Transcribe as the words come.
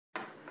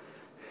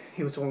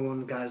Hey, what's going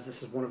on, guys?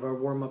 This is one of our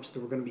warm-ups that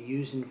we're going to be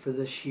using for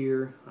this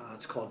year.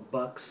 It's called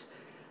Bucks.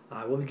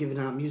 We'll be giving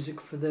out music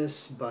for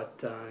this,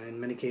 but in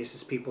many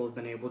cases people have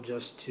been able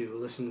just to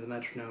listen to the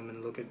metronome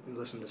and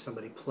listen to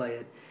somebody play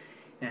it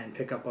and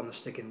pick up on the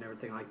sticking and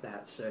everything like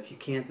that. So if you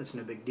can't, that's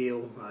no big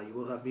deal. You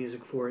will have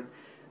music for it,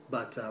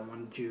 but I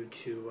wanted you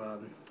to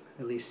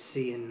at least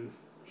see and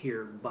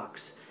hear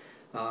Bucks.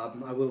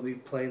 I will be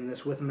playing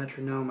this with a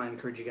metronome. I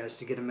encourage you guys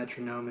to get a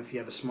metronome if you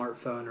have a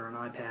smartphone or an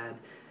iPad.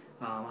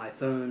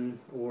 iPhone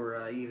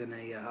or even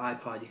a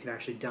iPod. You can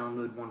actually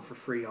download one for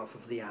free off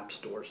of the App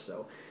Store,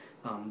 so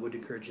would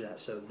encourage that.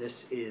 So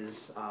this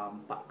is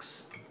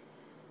Bucks.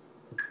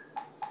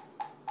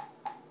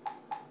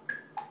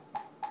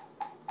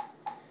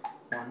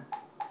 One,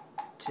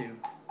 two,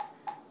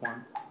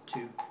 1,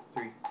 2,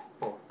 3,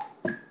 4.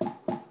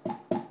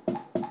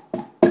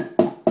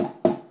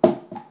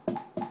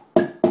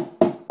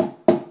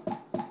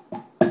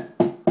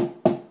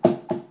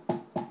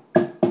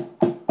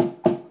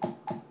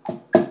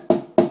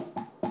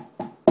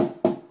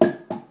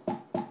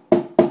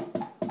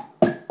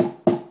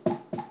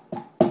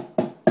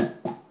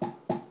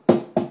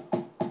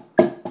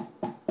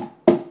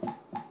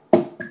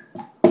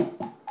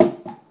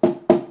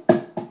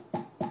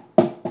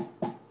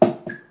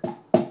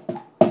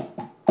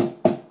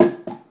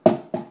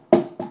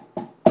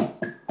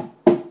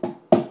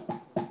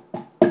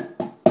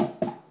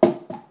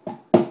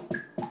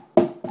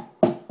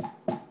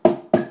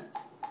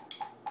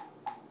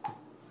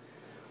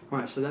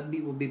 Alright, so that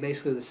beat will be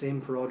basically the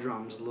same for all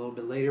drums. A little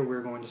bit later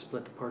we're going to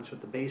split the parts with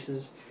the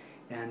basses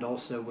and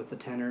also with the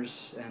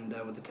tenors, and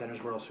with the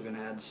tenors we're also going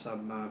to add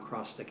some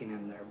cross-sticking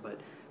in there. But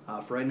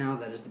for right now,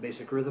 that is the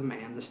basic rhythm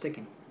and the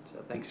sticking.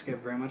 So thanks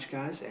very much,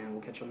 guys, and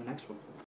we'll catch you on the next one.